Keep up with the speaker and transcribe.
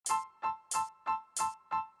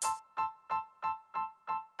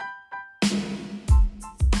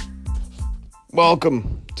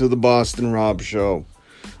Welcome to the Boston Rob Show.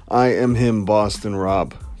 I am him, Boston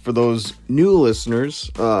Rob. For those new listeners,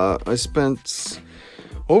 I spent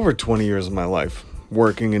over 20 years of my life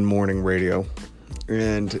working in morning radio,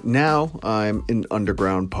 and now I'm an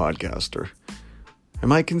underground podcaster.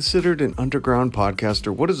 Am I considered an underground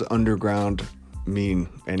podcaster? What does underground mean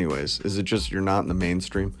anyways? Is it just you're not in the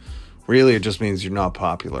mainstream? Really, it just means you're not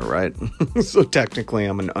popular, right? So technically,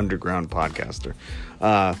 I'm an underground podcaster.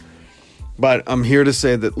 But I'm here to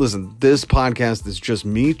say that, listen, this podcast is just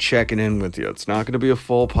me checking in with you. It's not going to be a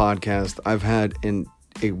full podcast. I've had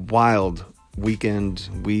a wild week,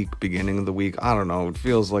 beginning of the week. I don't know. It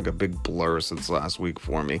feels like a big blur since last week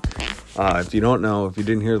for me. If you don't know, if you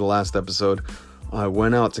didn't hear the last episode, I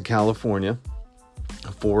went out to California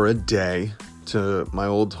for a day to my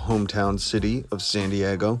old hometown city of San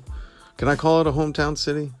Diego. Can I call it a hometown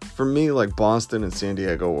city? For me, like Boston and San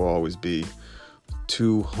Diego will always be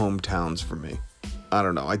two hometowns for me. I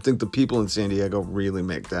don't know. I think the people in San Diego really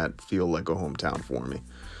make that feel like a hometown for me.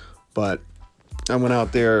 But I went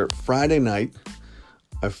out there Friday night.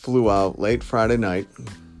 I flew out late Friday night,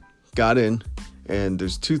 got in, and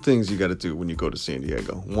there's two things you got to do when you go to San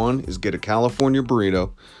Diego. One is get a California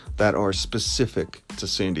burrito that are specific to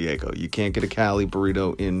San Diego. You can't get a Cali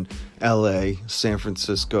burrito in LA, San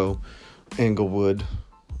Francisco, Inglewood,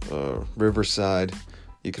 Riverside.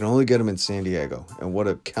 You can only get them in San Diego. And what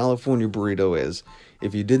a California burrito is,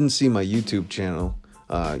 if you didn't see my YouTube channel,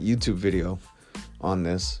 YouTube video on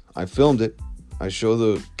this, I filmed it. I show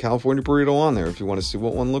the California burrito on there if you want to see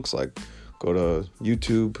what one looks like. Go to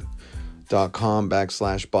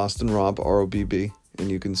youtube.com/Boston Rob, ROBB,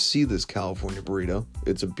 and you can see this California burrito.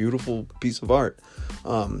 It's a beautiful piece of art.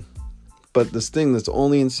 But this thing that's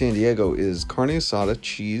only in San Diego is carne asada,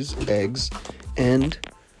 cheese, eggs, and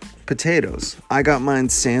potatoes. I got mine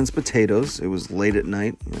sans potatoes. It was late at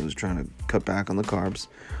night. I was trying to cut back on the carbs.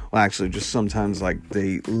 Well, actually, just sometimes like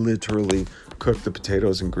they literally cook the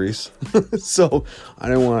potatoes in grease. So I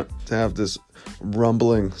didn't want to have this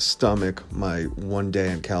rumbling stomach my one day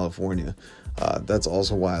in California. That's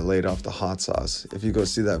also why I laid off the hot sauce. If you go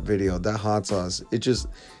see that video, that hot sauce,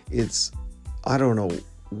 I don't know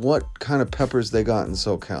what kind of peppers they got in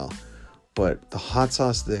SoCal, but the hot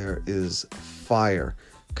sauce there is fire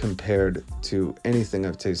compared to anything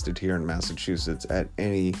I've tasted here in Massachusetts at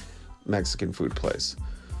any Mexican food place.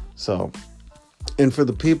 So, and for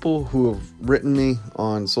the people who have written me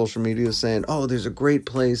on social media saying, oh, there's a great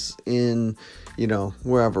place in,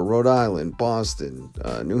 wherever, Rhode Island, Boston,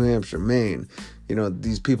 New Hampshire, Maine.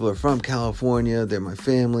 These people are from California. They're my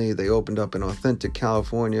family. They opened up an authentic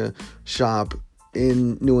California shop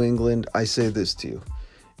in New England. I say this to you.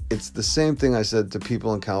 It's the same thing I said to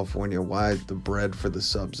people in California why the bread for the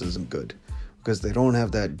subs isn't good. Because they don't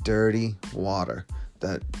have that dirty water,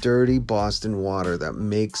 that dirty Boston water that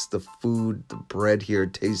makes the food, the bread here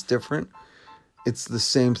taste different. It's the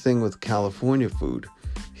same thing with California food.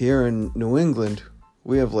 Here in New England,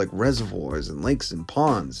 we have like reservoirs and lakes and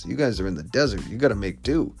ponds. You guys are in the desert. You got to make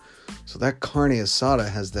do. So that carne asada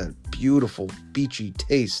has that beautiful beachy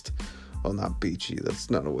taste. Well, not beachy. That's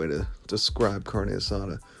not a way to describe carne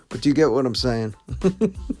asada. But do you get what I'm saying?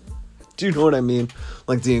 Do you know what I mean?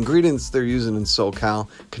 Like the ingredients they're using in SoCal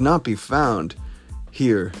cannot be found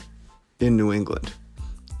here in New England.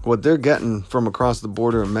 What they're getting from across the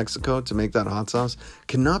border in Mexico to make that hot sauce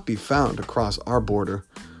cannot be found across our border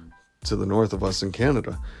to the north of us in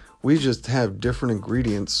Canada. We just have different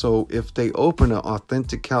ingredients. So if they open an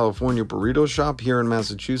authentic California burrito shop here in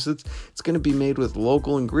Massachusetts, it's going to be made with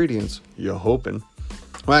local ingredients. You're hoping.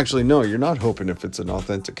 Well, actually, no, you're not hoping if it's an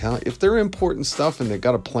authentic Cali. If they're importing stuff and they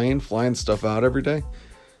got a plane flying stuff out every day,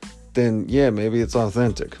 then yeah, maybe it's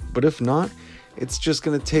authentic. But if not, it's just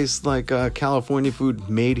going to taste like California food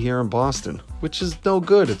made here in Boston, which is no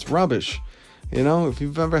good. It's rubbish. If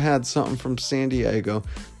you've ever had something from San Diego,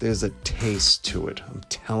 there's a taste to it. I'm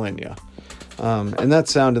telling you. And that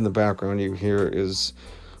sound in the background you hear is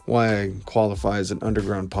why I qualify as an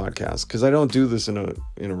underground podcast, because I don't do this in a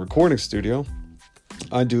recording studio.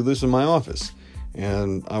 I do this in my office.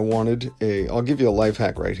 And I'll give you a life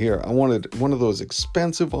hack right here. I wanted one of those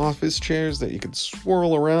expensive office chairs that you could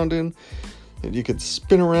swirl around in, and you could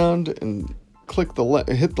spin around and hit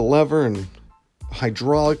the lever and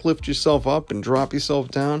hydraulic lift yourself up and drop yourself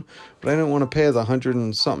down. But I didn't want to pay the $100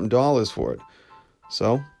 and something for it.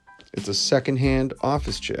 So it's a secondhand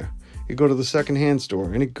office chair. You go to the secondhand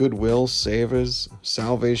store, any Goodwill, Savers,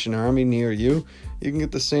 Salvation Army near you, you can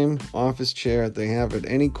get the same office chair they have at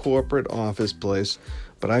any corporate office place.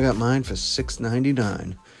 But I got mine for $6.99.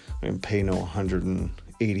 I didn't pay no $180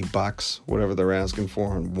 $80, whatever they're asking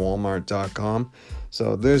for on Walmart.com.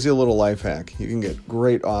 So there's your little life hack. You can get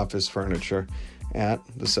great office furniture at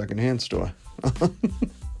the secondhand store.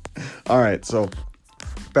 All right, so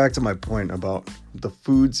back to my point about the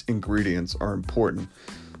food's ingredients are important.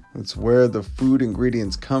 It's where the food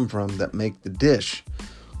ingredients come from that make the dish.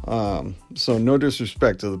 So no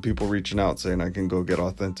disrespect to the people reaching out saying I can go get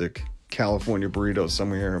authentic California burritos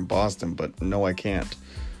somewhere here in Boston, but no, I can't.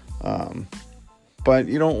 But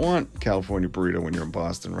you don't want California burrito when you're in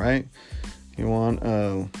Boston, right? You want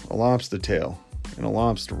a lobster tail and a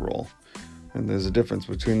lobster roll. And there's a difference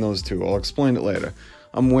between those two. I'll explain it later.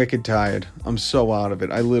 I'm wicked tired. I'm so out of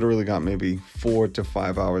it. I literally got maybe 4 to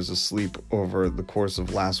 5 hours of sleep over the course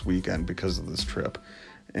of last weekend because of this trip.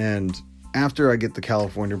 And after I get the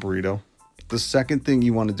California burrito, the second thing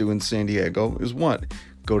you want to do in San Diego is what?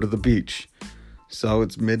 Go to the beach. So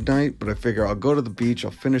it's midnight, but I figure I'll go to the beach.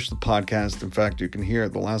 I'll finish the podcast. In fact, you can hear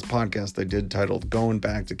the last podcast I did titled Going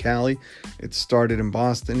Back to Cali. It started in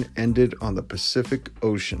Boston, ended on the Pacific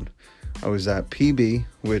Ocean. I was at PB,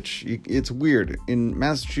 which it's weird. In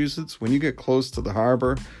Massachusetts, when you get close to the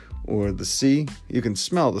harbor or the sea, you can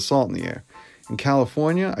smell the salt in the air. In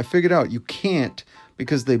California, I figured out you can't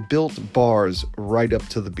because they built bars right up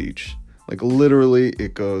to the beach. Like literally,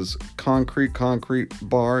 it goes concrete,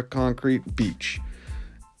 bar, concrete, beach.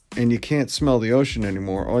 And you can't smell the ocean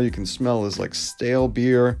anymore. All you can smell is like stale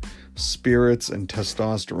beer, spirits, and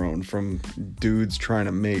testosterone from dudes trying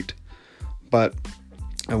to mate. But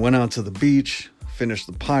I went out to the beach, finished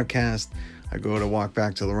the podcast. I go to walk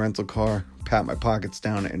back to the rental car, pat my pockets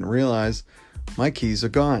down, and realize my keys are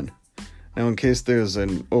gone. Now, in case there's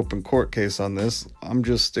an open court case on this, I'm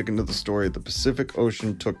just sticking to the story. The Pacific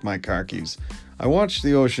Ocean took my car keys. I watched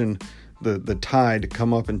the ocean, the tide,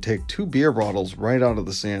 come up and take 2 beer bottles right out of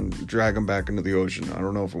the sand, drag them back into the ocean. I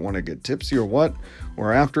don't know if it wanted to get tipsy or what,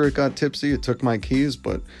 or after it got tipsy, it took my keys,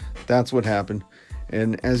 but that's what happened.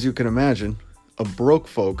 And as you can imagine, a broke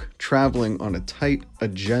folk traveling on a tight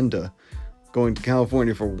agenda, going to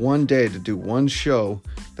California for one day to do one show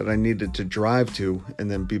that I needed to drive to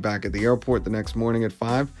and then be back at the airport the next morning at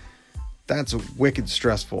 5, that's wicked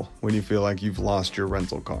stressful when you feel like you've lost your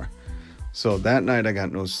rental car. So that night I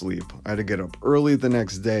got no sleep. I had to get up early the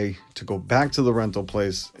next day to go back to the rental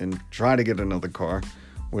place and try to get another car,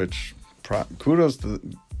 which kudos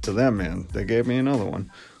to them, man. They gave me another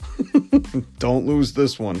one. Don't lose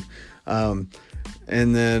this one.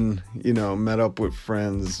 And then, met up with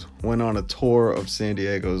friends, went on a tour of San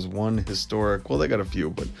Diego's one historic, well, they got a few,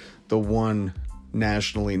 but the one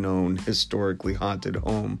nationally known historically haunted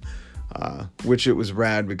home, which it was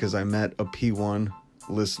rad because I met a P1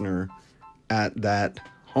 listener at that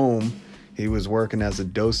home. He was working as a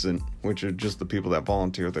docent, which are just the people that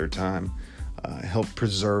volunteer their time, help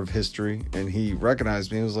preserve history. And he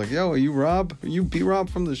recognized me. He was like, yo, are you Rob? Are you B-Rob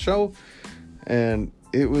from the show? And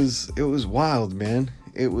it was wild, man.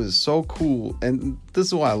 It was so cool. And this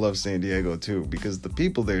is why I love San Diego too, because the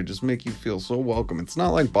people there just make you feel so welcome. It's not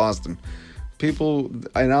like Boston. People,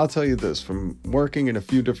 and I'll tell you this, from working in a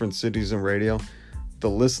few different cities in radio, the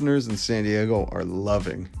listeners in San Diego are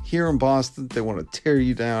loving. Here in Boston, they want to tear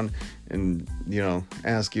you down and,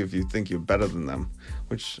 ask you if you think you're better than them,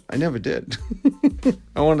 which I never did.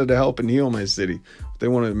 I wanted to help and heal my city. They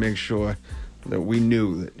wanted to make sure that we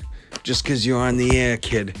knew that just because you're on the air,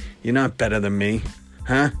 kid, you're not better than me.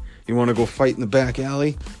 Huh? You want to go fight in the back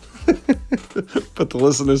alley? But the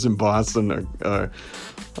listeners in Boston are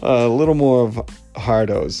a little more of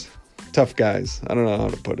hardos. Tough guys. I don't know how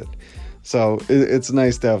to put it. So it's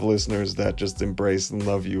nice to have listeners that just embrace and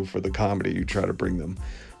love you for the comedy you try to bring them.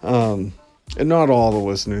 And not all the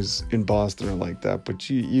listeners in Boston are like that, but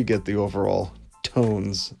you get the overall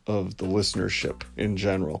tones of the listenership in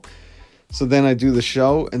general. So then I do the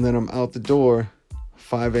show, and then I'm out the door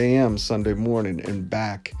 5 a.m. Sunday morning and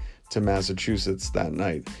back to Massachusetts that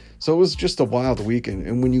night. So it was just a wild weekend.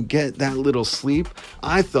 And when you get that little sleep,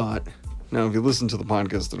 I thought, now if you listen to the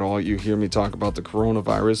podcast at all, you hear me talk about the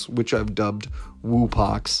coronavirus, which I've dubbed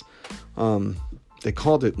WAAF. They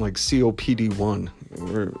called it like COPD-1,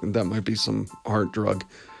 or that might be some heart drug.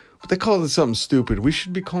 But they called it something stupid. We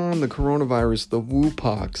should be calling the coronavirus the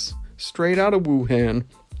WAAF. Straight out of Wuhan.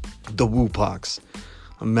 The WAAF.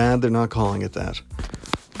 I'm mad they're not calling it that.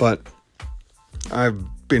 But I've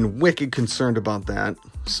been wicked concerned about that.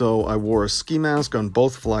 So I wore a ski mask on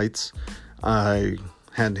both flights. I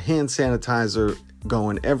had hand sanitizer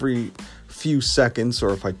going every few seconds,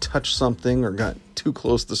 or if I touched something or got too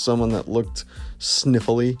close to someone that looked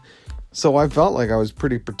sniffly. So I felt like I was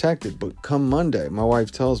pretty protected. But come Monday, my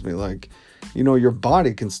wife tells me, like, your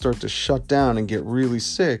body can start to shut down and get really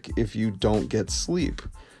sick if you don't get sleep.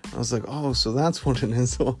 I was like, oh, so that's what it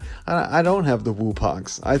is. So I don't have the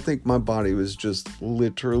WAAF. I think my body was just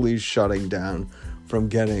literally shutting down from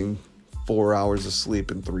getting 4 hours of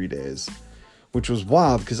sleep in 3 days, which was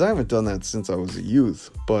wild because I haven't done that since I was a youth,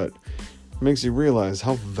 but it makes you realize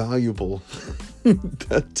how valuable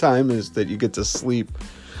that time is that you get to sleep.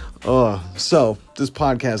 So this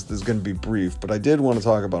podcast is going to be brief, but I did want to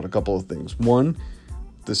talk about a couple of things. One,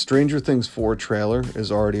 the Stranger Things 4 trailer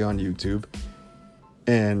is already on YouTube.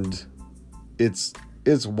 And it's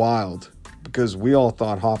wild because we all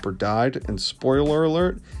thought Hopper died, and spoiler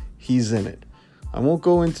alert, he's in it. I won't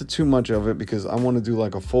go into too much of it because I want to do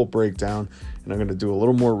like a full breakdown, and I'm going to do a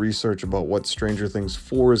little more research about what Stranger Things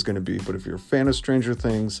 4 is going to be. But if you're a fan of Stranger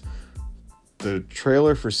Things, the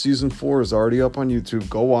trailer for season 4 is already up on YouTube.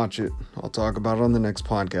 Go watch it. I'll talk about it on the next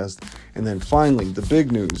podcast. And then finally, the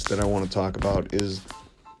big news that I want to talk about is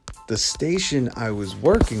the station I was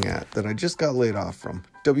working at that I just got laid off from,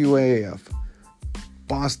 WAAF,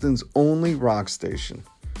 Boston's only rock station,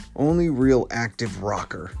 only real active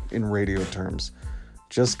rocker in radio terms,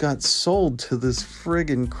 just got sold to this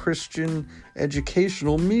friggin' Christian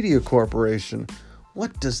Educational Media Corporation.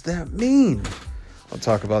 What does that mean? I'll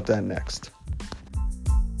talk about that next.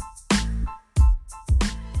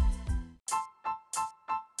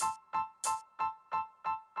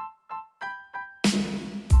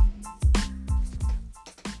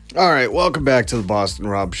 All right, welcome back to the Boston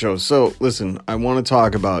Rob Show. So, listen, I want to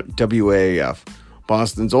talk about WAAF,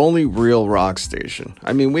 Boston's only real rock station.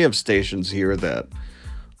 I mean, we have stations here that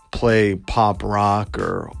play pop rock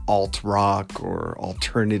or alt rock or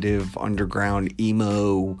alternative, underground,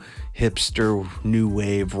 emo, hipster, new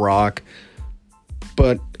wave rock.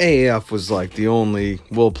 But AAF was like the only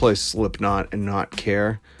we'll play Slipknot and not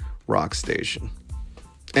care rock station.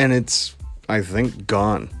 And it's, I think,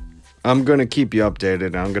 gone. I'm going to keep you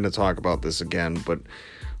updated. I'm going to talk about this again, but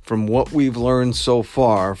from what we've learned so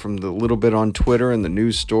far, from the little bit on Twitter and the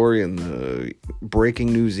news story and the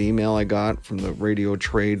breaking news email I got from the radio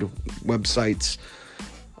trade websites,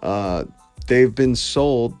 they've been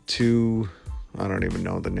sold to, I don't even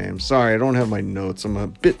know the name. Sorry, I don't have my notes. I'm a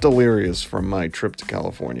bit delirious from my trip to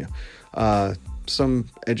California. Some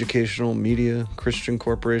educational media Christian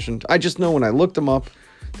corporation. I just know when I looked them up,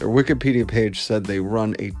 their Wikipedia page said they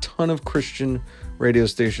run a ton of Christian radio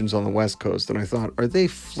stations on the West Coast. And I thought, are they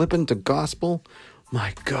flipping to gospel?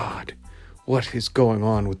 My God, what is going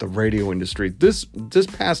on with the radio industry? This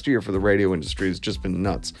past year for the radio industry has just been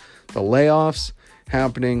nuts. The layoffs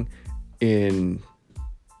happening in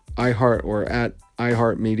iHeart or at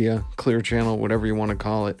iHeart Media, Clear Channel, whatever you want to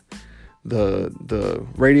call it. The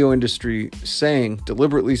radio industry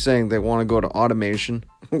deliberately saying they want to go to automation,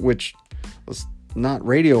 which was not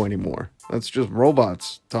radio anymore. That's just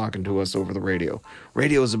robots talking to us over the radio.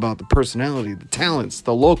 Radio is about the personality, the talents,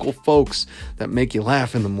 the local folks that make you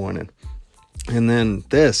laugh in the morning. And then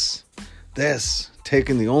this,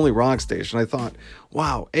 taking the only rock station. I thought,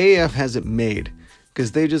 wow, AF has it made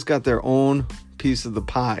because they just got their own piece of the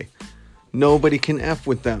pie. Nobody can F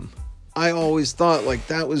with them. I always thought like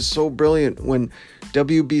that was so brilliant when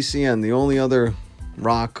WBCN, the only other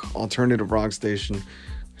alternative rock station,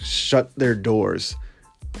 shut their doors.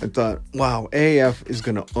 I thought, wow, AF is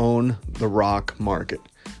going to own the rock market.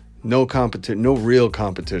 No competition, no real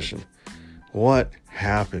competition. What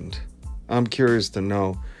happened? I'm curious to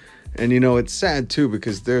know. And it's sad too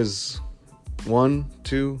because there's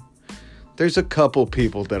a couple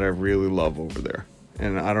people that I really love over there.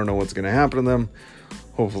 And I don't know what's going to happen to them.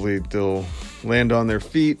 Hopefully they'll land on their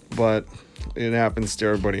feet, but it happens to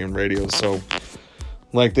everybody in radio. So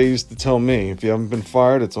like they used to tell me, if you haven't been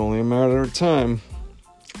fired, it's only a matter of time.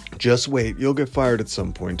 Just wait, you'll get fired at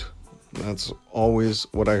some point. That's always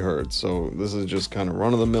what I heard. So this is just kind of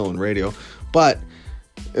run-of-the-mill in radio. But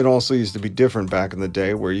it also used to be different back in the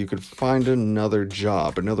day where you could find another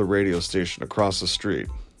job, another radio station across the street.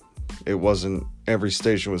 It wasn't every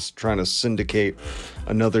station was trying to syndicate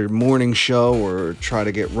another morning show or try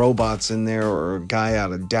to get robots in there or a guy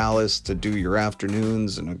out of Dallas to do your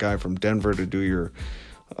afternoons and a guy from Denver to do your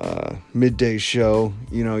midday show.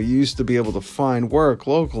 You used to be able to find work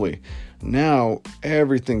locally. Now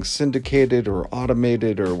everything's syndicated or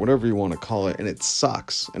automated or whatever you want to call it, and it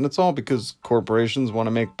sucks. And it's all because corporations want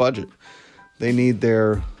to make budget. They need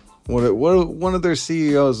their one of their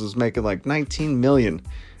CEOs was making like 19 million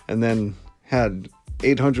and then had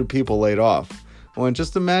 800 people laid off. Well,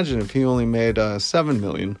 just imagine if he only made 7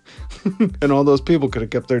 million and all those people could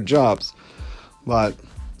have kept their jobs. But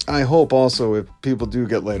I hope also if people do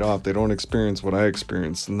get laid off, they don't experience what I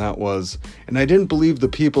experienced. And I didn't believe the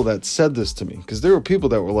people that said this to me, because there were people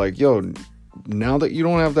that were like, yo, now that you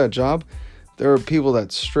don't have that job, there are people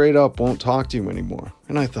that straight up won't talk to you anymore.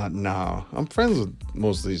 And I thought, nah, I'm friends with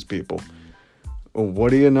most of these people. Well,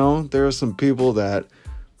 what do you know? There are some people that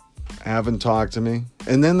haven't talked to me.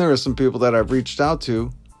 And then there are some people that I've reached out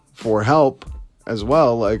to for help as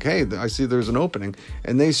well. Like, hey, I see there's an opening.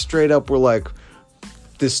 And they straight up were like,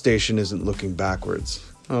 this station isn't looking backwards.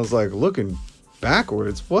 I was like, looking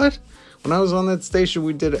backwards? What? When I was on that station,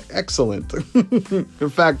 we did excellent. In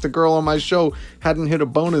fact, the girl on my show hadn't hit a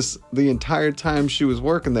bonus the entire time she was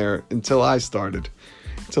working there until I started.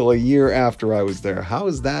 Until a year after I was there. How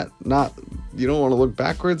is that not... You don't want to look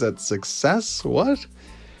backwards at success? What?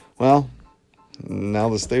 Well, now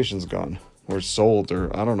the station's gone. Or sold,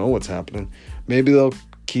 or I don't know what's happening. Maybe they'll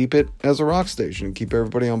keep it as a rock station and keep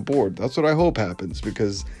everybody on board. That's what I hope happens,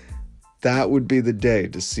 because that would be the day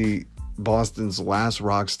to see Boston's last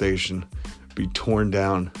rock station be torn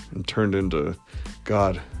down and turned into,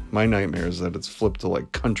 God, my nightmare is that it's flipped to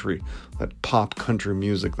like country, that pop country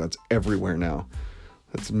music that's everywhere now.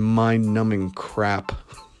 That's mind-numbing crap.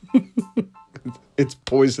 It's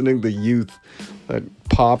poisoning the youth. That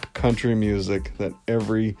pop country music that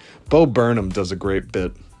Bo Burnham does a great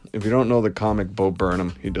bit. If you don't know the comic Bo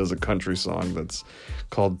Burnham, he does a country song that's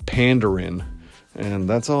called Pandarin. And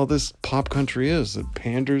that's all this pop country is. It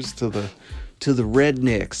panders to the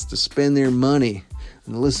rednecks to spend their money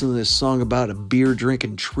and listen to this song about a beer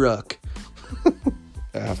drinking truck.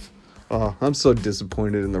 I'm so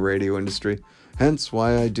disappointed in the radio industry. Hence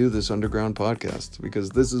why I do this underground podcast, because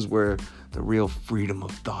this is where the real freedom of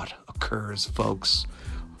thought occurs, folks.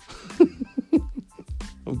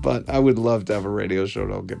 But I would love to have a radio show,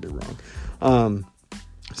 don't get me wrong.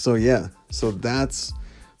 So that's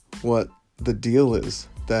what the deal is,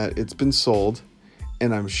 that it's been sold,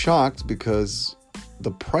 and I'm shocked because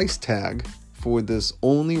the price tag for this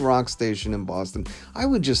only rock station in Boston, I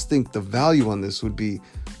would just think the value on this would be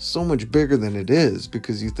so much bigger than it is,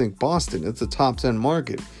 because you think Boston, it's a top 10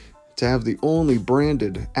 market. To have the only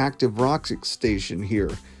branded active rock station here,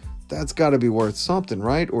 that's got to be worth something,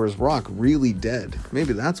 right? Or is rock really dead?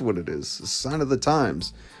 Maybe that's what it is. A sign of the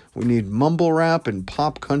times. We need mumble rap and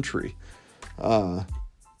pop country. But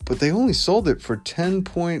they only sold it for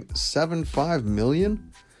 $10.75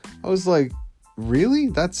 million. I was like, really?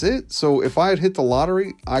 That's it? So if I had hit the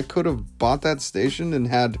lottery, I could have bought that station and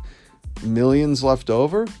had millions left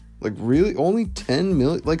over? Like, really? Only 10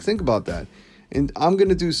 million? Like, think about that. And I'm going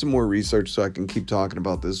to do some more research so I can keep talking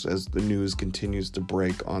about this as the news continues to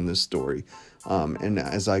break on this story, and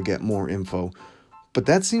as I get more info. But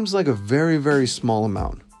that seems like a very, very small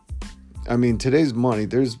amount. I mean, today's money,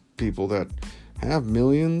 there's people that have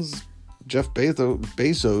millions. Jeff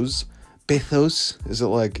Bezos, is it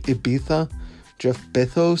like Ibiza? Jeff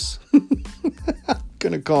Bezos?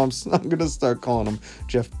 I'm gonna start calling him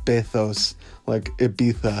Jeff Bezos, like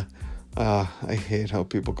Ibiza. I hate how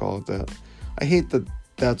people call it that. I hate that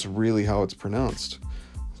that's really how it's pronounced.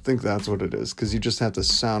 I think that's what it is, because you just have to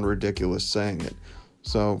sound ridiculous saying it.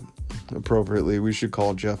 So, appropriately, we should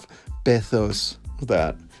call Jeff Bezos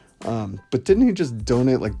that. But didn't he just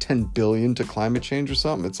donate like $10 billion to climate change or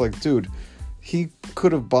something? It's like, dude, he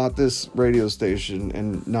could have bought this radio station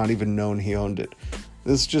and not even known he owned it.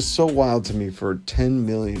 This is just so wild to me. For $10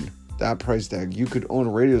 million, that price tag, you could own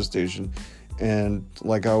a radio station and,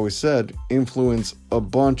 like I always said, influence a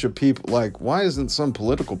bunch of people. Like, why isn't some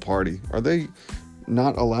political party, are they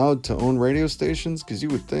not allowed to own radio stations? Because you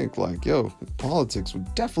would think, like, yo, politics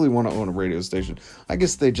would definitely want to own a radio station. I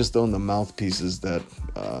guess they just own the mouthpieces that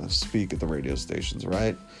speak at the radio stations,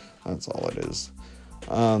 right? That's all it is.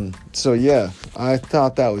 So yeah, I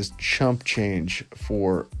thought that was chump change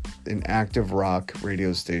for an active rock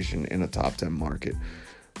radio station in a top 10 market.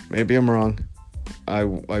 Maybe I'm wrong. I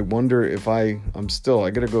wonder if I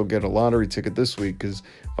gotta go get a lottery ticket this week, because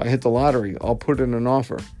if I hit the lottery, I'll put in an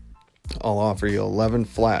offer. I'll offer you 11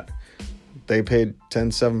 flat. They paid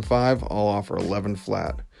 $10.75. I'll offer 11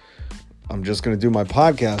 flat. I'm just going to do my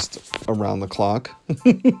podcast around the clock.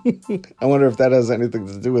 I wonder if that has anything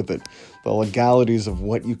to do with it. The legalities of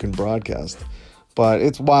what you can broadcast. But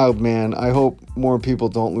it's wild, man. I hope more people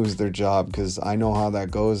don't lose their job, because I know how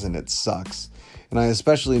that goes and it sucks. And I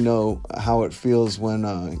especially know how it feels when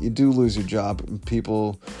you do lose your job and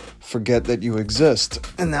people forget that you exist.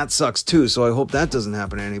 And that sucks too. So I hope that doesn't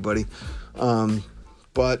happen to anybody.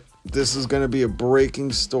 But this is going to be a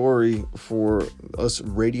breaking story for us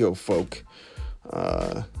radio folk.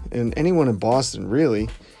 And anyone in Boston, really.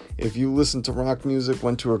 if you listen to rock music,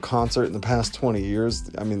 went to a concert in the past 20 years,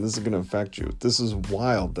 I mean, this is going to affect you. This is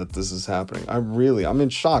wild that this is happening. I'm in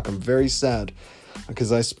shock. I'm very sad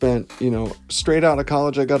because I spent, straight out of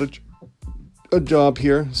college, I got a job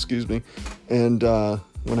here, and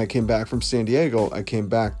when I came back from San Diego, I came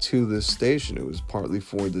back to this station. It was partly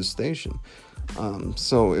for this station.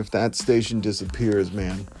 So if that station disappears,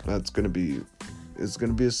 man, it's going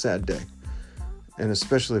to be a sad day. And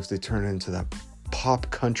especially if they turn into that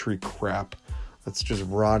pop country crap that's just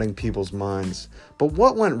rotting people's minds. But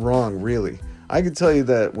what went wrong, really? I can tell you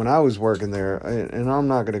that when I was working there, and I'm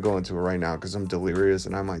not going to go into it right now because I'm delirious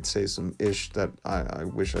and I might say some ish that I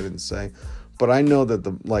wish I didn't say. But I know that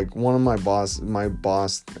one of my boss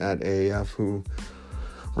at AAF who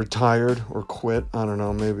retired or quit, I don't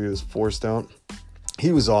know, maybe he was forced out.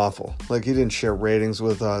 He was awful. He didn't share ratings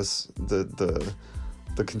with us.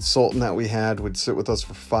 The consultant that we had would sit with us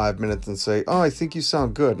for 5 minutes and say, "Oh, I think you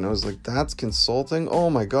sound good." And I was like, "That's consulting?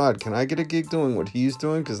 Oh my God, can I get a gig doing what he's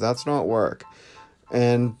doing? Because that's not work."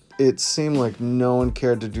 And it seemed like no one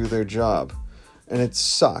cared to do their job. And it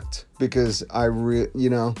sucked because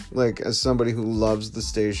as somebody who loves the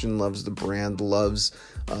station, loves the brand, loves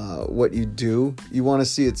what you do, you want to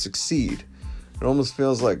see it succeed. It almost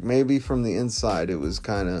feels like maybe from the inside it was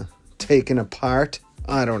kind of taken apart.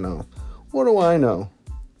 I don't know. What do I know?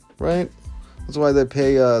 Right? That's why they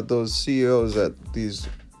pay those CEOs at these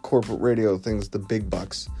corporate radio things the big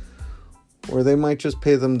bucks. Or they might just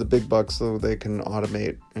pay them the big bucks so they can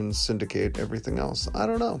automate and syndicate everything else. I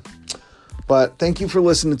don't know. But thank you for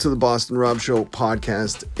listening to the Boston Rob Show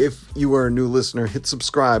podcast. If you are a new listener, hit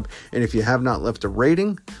subscribe. And if you have not left a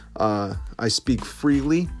rating, I speak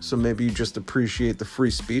freely. So maybe you just appreciate the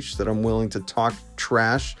free speech that I'm willing to talk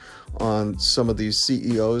trash on some of these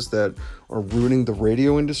CEOs that are ruining the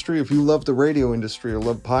radio industry. If you love the radio industry or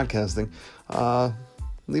love podcasting,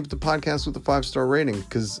 leave the podcast with a 5-star rating.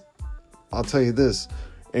 Because I'll tell you this,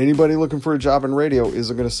 anybody looking for a job in radio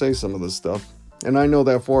isn't going to say some of this stuff. And I know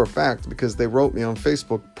that for a fact because they wrote me on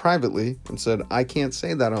Facebook privately and said, "I can't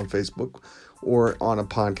say that on Facebook or on a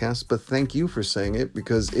podcast, but thank you for saying it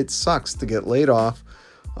because it sucks to get laid off."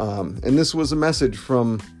 And this was a message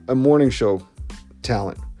from a morning show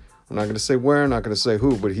talent. I'm not going to say where, I'm not going to say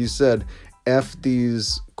who, but he said, "F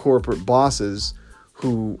these corporate bosses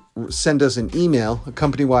who send us an email, a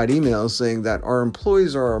company-wide email saying that our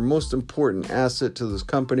employees are our most important asset to this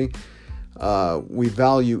company. We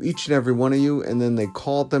value each and every one of you," and then they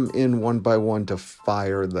called them in one by one to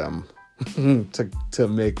fire them to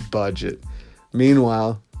make budget.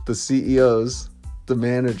 Meanwhile, the CEOs, the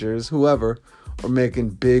managers, whoever, are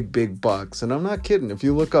making big bucks. And I'm not kidding. If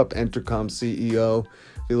you look up Entercom CEO,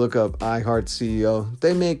 if you look up iHeart CEO,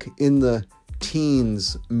 they make in the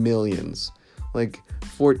teens millions, like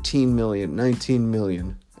 14 million, 19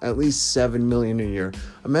 million. At least 7 million a year.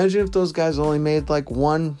 Imagine if those guys only made like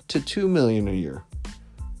 1 to 2 million a year.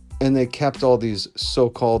 And they kept all these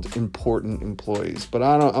so-called important employees. But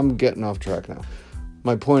I'm getting off track now.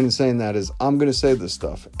 My point in saying that is I'm going to say this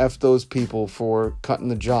stuff. F those people for cutting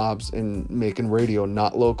the jobs and making radio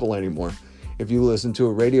not local anymore. If you listen to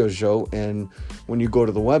a radio show and when you go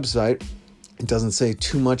to the website, it doesn't say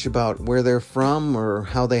too much about where they're from or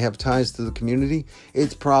how they have ties to the community,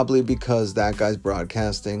 it's probably because that guy's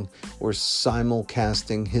broadcasting or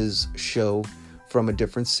simulcasting his show from a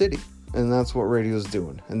different city. And that's what radio's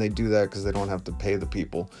doing. And they do that because they don't have to pay the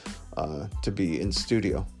people to be in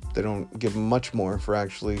studio. They don't give them much more for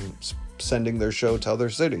actually sending their show to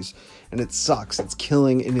other cities. And it sucks. It's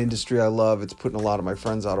killing an industry I love. It's putting a lot of my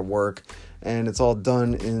friends out of work. And it's all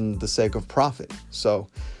done in the sake of profit. So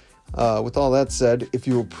with all that said, if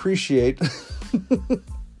you appreciate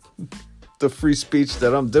the free speech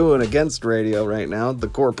that I'm doing against radio right now, the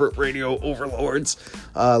corporate radio overlords,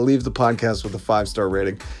 leave the podcast with a 5-star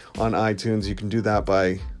rating on iTunes. You can do that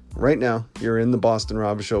by right now. You're in the Boston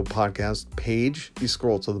Rob Show podcast page. You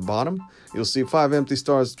scroll to the bottom. You'll see 5 empty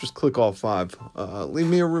stars. Just click all 5. Leave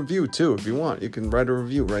me a review too if you want. You can write a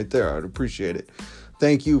review right there. I'd appreciate it.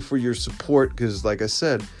 Thank you for your support because, like I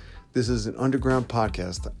said, this is an underground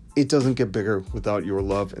podcast. It doesn't get bigger without your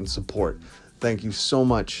love and support. Thank you so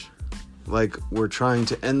much. Like, we're trying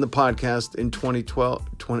to end the podcast in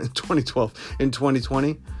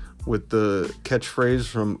 2020 with the catchphrase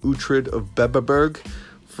from Uhtred of Bebeberg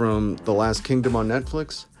from The Last Kingdom on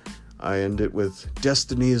Netflix. I end it with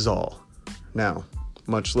 "Destiny is all." Now,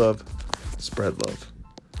 much love, spread love.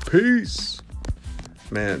 Peace.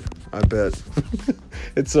 Man, I bet.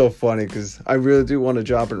 It's so funny because I really do want a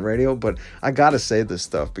job in radio, but I gotta say this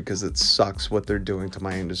stuff because it sucks what they're doing to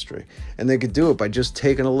my industry. And they could do it by just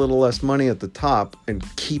taking a little less money at the top and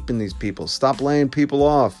keeping these people. Stop laying people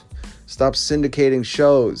off. Stop syndicating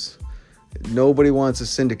shows. Nobody wants a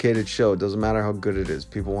syndicated show. It doesn't matter how good it is.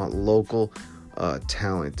 People want local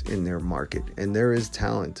talent in their market. And there is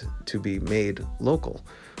talent to be made local.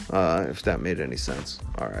 If that made any sense.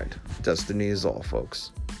 All right. Destiny is all,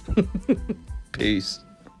 folks. Peace.